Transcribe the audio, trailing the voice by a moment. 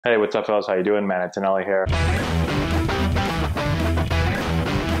Hey, what's up, fellas? How you doing, man? Antonelli here.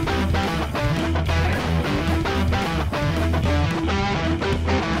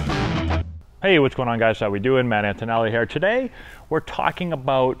 Hey, what's going on, guys? How we doing? Man, Antonelli here. Today, we're talking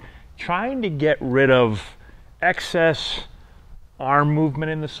about trying to get rid of excess arm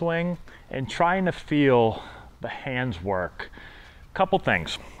movement in the swing and trying to feel the hands work. Couple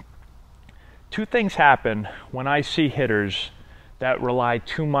things. Two things happen when I see hitters that rely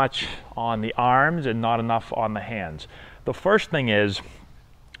too much on the arms and not enough on the hands. The first thing is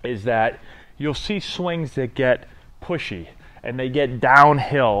that you'll see swings that get pushy and they get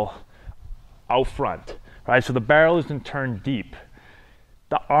downhill out front, right? So the barrel isn't turned deep.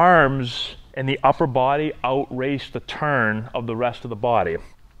 The arms and the upper body outrace the turn of the rest of the body.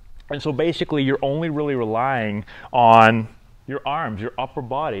 And so basically you're only really relying on your arms, your upper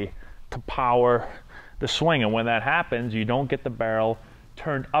body to power the swing, and when that happens, you don't get the barrel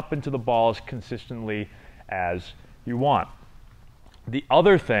turned up into the ball as consistently as you want. The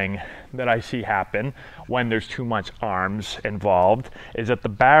other thing that I see happen when there's too much arms involved is that the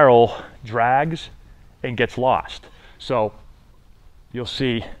barrel drags and gets lost. So you'll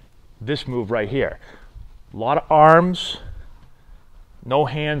see this move right here. A lot of arms, no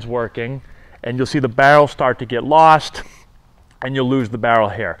hands working, and you'll see the barrel start to get lost and you'll lose the barrel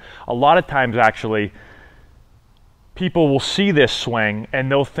here. A lot of times, actually, people will see this swing and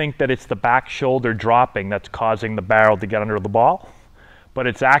they'll think that it's the back shoulder dropping that's causing the barrel to get under the ball, but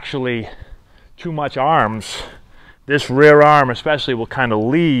it's actually too much arms. This rear arm especially will kind of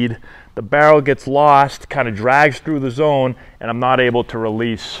lead, the barrel gets lost, kind of drags through the zone, and I'm not able to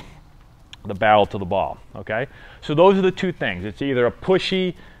release the barrel to the ball, okay? So those are the two things. It's either a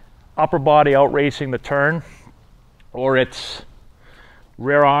pushy upper body outracing the turn, or it's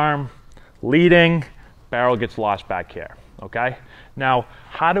rear arm leading, barrel gets lost back here, okay? Now,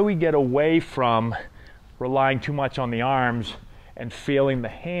 how do we get away from relying too much on the arms and feeling the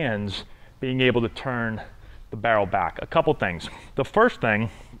hands being able to turn the barrel back? A couple things. The first thing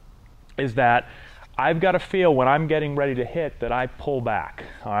is that I've got to feel when I'm getting ready to hit that I pull back,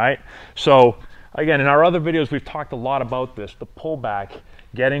 all right? So, again, in our other videos, we've talked a lot about this, the pullback,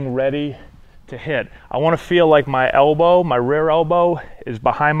 getting ready to hit. I want to feel like my elbow, my rear elbow, is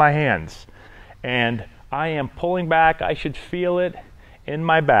behind my hands. And I am pulling back. I should feel it in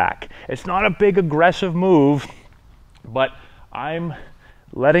my back. It's not a big aggressive move, but I'm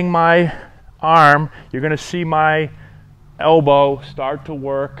letting my arm, you're going to see my elbow start to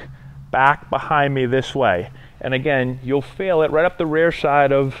work back behind me this way. And again, you'll feel it right up the rear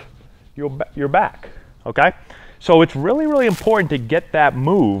side of your back, okay? So it's really, really important to get that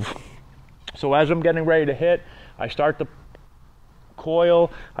move. So as I'm getting ready to hit, I start to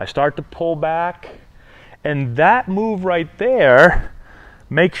coil, I start to pull back, and that move right there,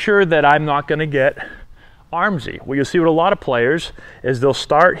 make sure that I'm not going to get armsy. What you'll see with a lot of players is they'll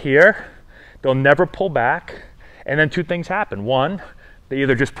start here, they'll never pull back, and then two things happen. One, they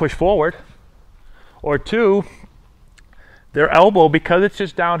either just push forward, or two, their elbow, because it's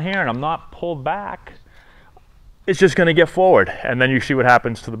just down here and I'm not pulled back, it's just going to get forward, and then you see what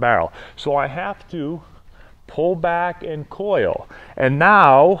happens to the barrel. So I have to pull back and coil. And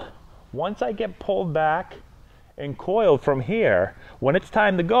now, once I get pulled back and coiled from here, when it's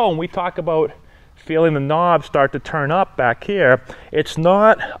time to go, and we talk about feeling the knob start to turn up back here, it's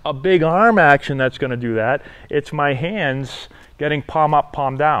not a big arm action that's going to do that. It's my hands getting palm up,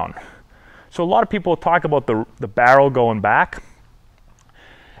 palm down. So a lot of people talk about the barrel going back,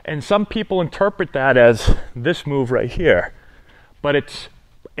 and some people interpret that as this move right here, but it's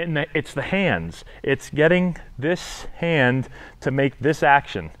the hands. It's getting this hand to make this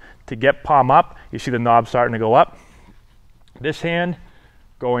action, to get palm up. You see the knob starting to go up. This hand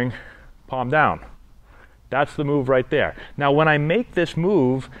going palm down. That's the move right there. Now when I make this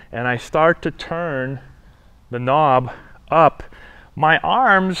move and I start to turn the knob up, my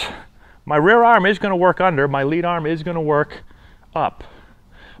arms, my rear arm is going to work under, my lead arm is going to work up.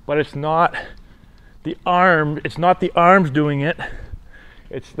 But it's not the arms doing it,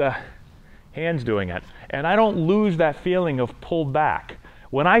 it's the hands doing it. And I don't lose that feeling of pulled back.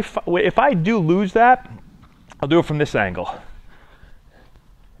 If I do lose that, I'll do it from this angle.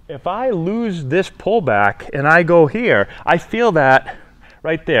 If I lose this pullback and I go here, I feel that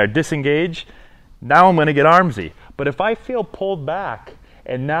right there, disengage. Now I'm going to get armsy. But if I feel pulled back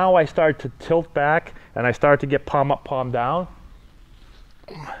and now I start to tilt back and I start to get palm up, palm down,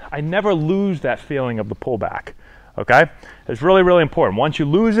 I never lose that feeling of the pullback, okay? It's really, really important. Once you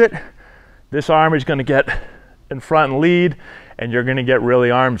lose it, this arm is going to get in front and lead, and you're going to get really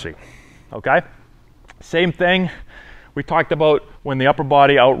armsy, okay? Same thing we talked about when the upper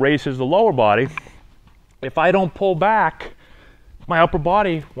body outraces the lower body. If I don't pull back, my upper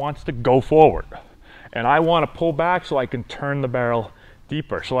body wants to go forward. And I want to pull back so I can turn the barrel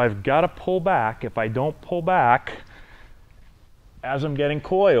deeper. So I've got to pull back. If I don't pull back as I'm getting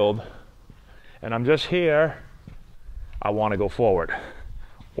coiled and I'm just here, I want to go forward,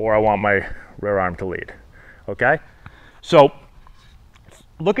 or I want my rear arm to lead. Okay? So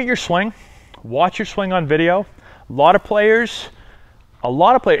look at your swing, watch your swing on video. A lot of players,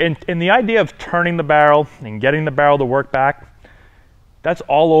 and the idea of turning the barrel and getting the barrel to work back, that's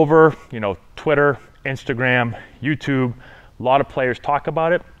all over, you know, Twitter, Instagram, YouTube. A lot of players talk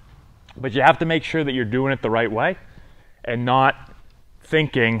about it, but you have to make sure that you're doing it the right way and not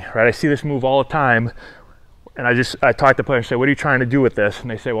thinking, right? I see this move all the time, and I talk to players and say, what are you trying to do with this?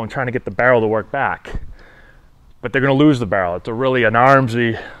 And they say, well, I'm trying to get the barrel to work back. But they're going to lose the barrel. It's really an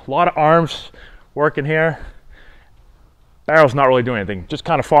armsy, a lot of arms working here. Barrel's not really doing anything, just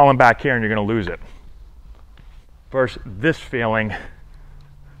kind of falling back here and you're going to lose it. Versus this feeling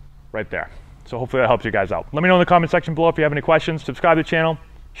right there. So hopefully that helps you guys out. Let me know in the comment section below if you have any questions. Subscribe to the channel,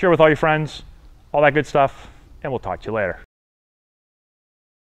 share with all your friends, all that good stuff, and we'll talk to you later.